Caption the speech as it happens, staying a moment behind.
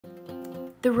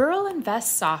The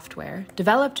RuralInvest software,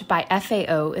 developed by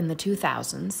FAO in the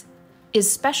 2000s,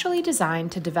 is specially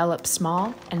designed to develop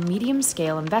small and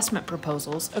medium-scale investment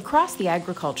proposals across the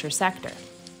agriculture sector.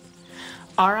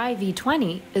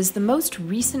 RIV20 is the most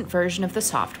recent version of the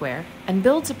software and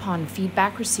builds upon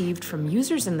feedback received from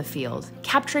users in the field,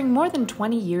 capturing more than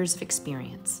 20 years of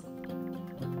experience.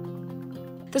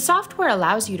 The software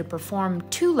allows you to perform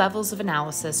 2 levels of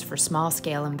analysis for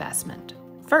small-scale investment.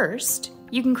 First,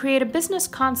 you can create a business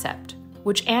concept,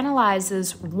 which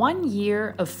analyzes 1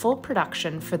 year of full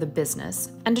production for the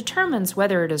business and determines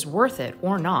whether it is worth it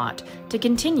or not to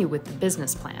continue with the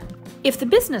business plan. If the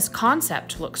business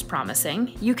concept looks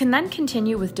promising, you can then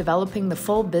continue with developing the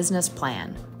full business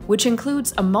plan, which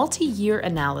includes a multi-year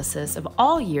analysis of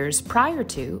all years prior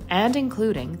to and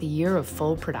including the year of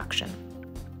full production.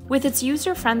 With its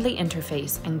user-friendly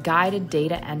interface and guided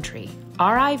data entry,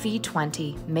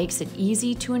 RIV20 makes it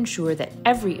easy to ensure that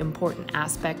every important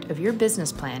aspect of your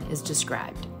business plan is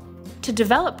described. To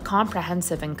develop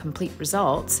comprehensive and complete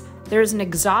results, there is an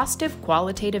exhaustive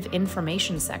qualitative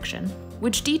information section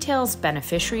which details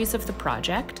beneficiaries of the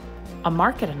project, a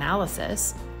market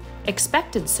analysis,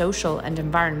 expected social and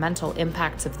environmental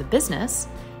impacts of the business,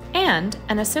 and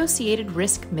an associated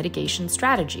risk mitigation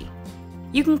strategy.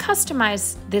 You can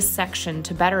customize this section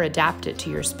to better adapt it to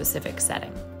your specific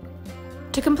setting.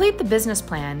 To complete the business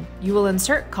plan, you will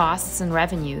insert costs and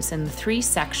revenues in the 3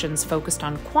 sections focused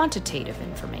on quantitative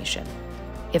information.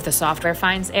 If the software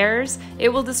finds errors, it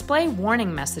will display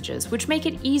warning messages which make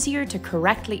it easier to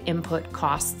correctly input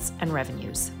costs and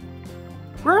revenues.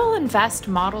 RuralInvest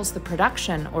models the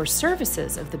production or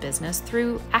services of the business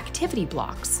through activity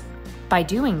blocks. By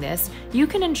doing this, you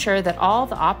can ensure that all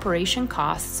the operation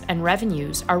costs and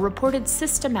revenues are reported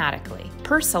systematically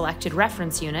per selected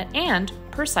reference unit and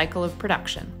per cycle of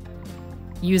production.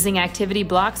 Using activity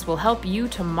blocks will help you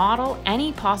to model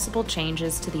any possible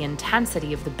changes to the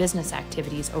intensity of the business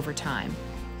activities over time,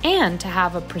 and to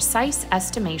have a precise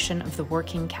estimation of the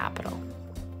working capital.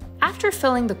 After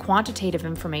filling the quantitative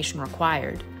information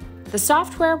required, the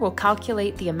software will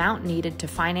calculate the amount needed to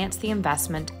finance the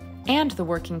investment and the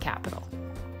working capital.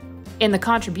 In the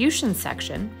contributions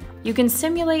section, you can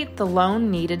simulate the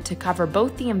loan needed to cover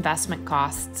both the investment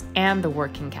costs and the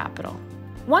working capital.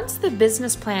 Once the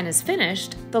business plan is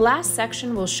finished, the last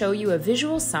section will show you a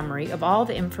visual summary of all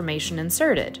the information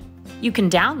inserted. You can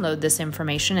download this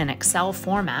information in Excel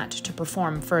format to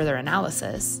perform further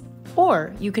analysis,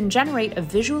 or you can generate a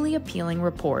visually appealing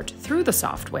report through the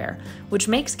software, which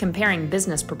makes comparing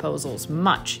business proposals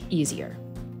much easier.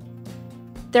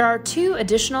 There are 2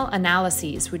 additional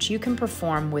analyses which you can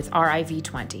perform with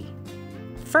RIV20.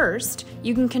 First,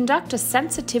 you can conduct a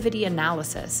sensitivity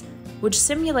analysis, which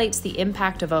simulates the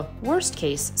impact of a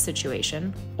worst-case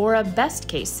situation or a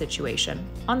best-case situation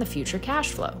on the future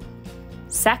cash flow.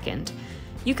 Second,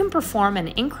 you can perform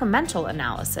an incremental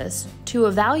analysis to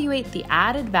evaluate the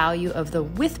added value of the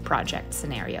with project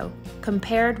scenario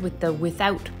compared with the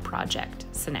without project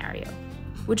scenario,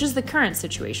 which is the current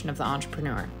situation of the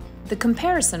entrepreneur. The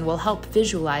comparison will help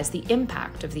visualize the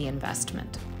impact of the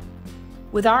investment.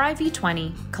 With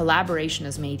RIV20, collaboration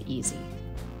is made easy.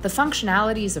 The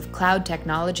functionalities of cloud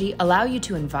technology allow you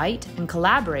to invite and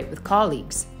collaborate with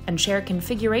colleagues and share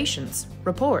configurations,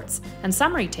 reports, and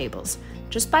summary tables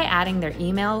just by adding their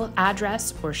email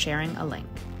address or sharing a link.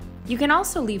 You can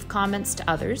also leave comments to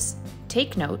others,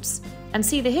 take notes, and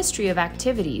see the history of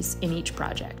activities in each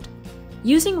project.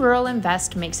 Using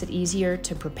RuralInvest makes it easier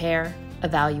to prepare,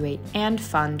 evaluate, and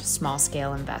fund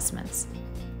small-scale investments.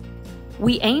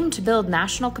 We aim to build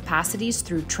national capacities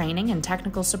through training and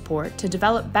technical support to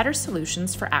develop better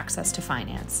solutions for access to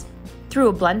finance. Through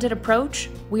a blended approach,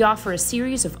 we offer a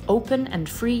series of open and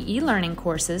free e-learning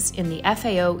courses in the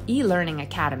FAO e-Learning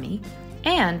Academy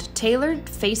and tailored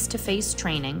face-to-face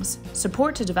trainings,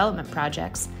 support to development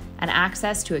projects, and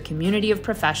access to a community of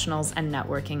professionals and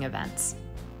networking events.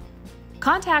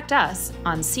 Contact us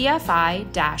on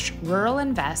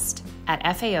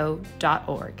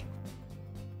cfi-ruralinvest@fao.org.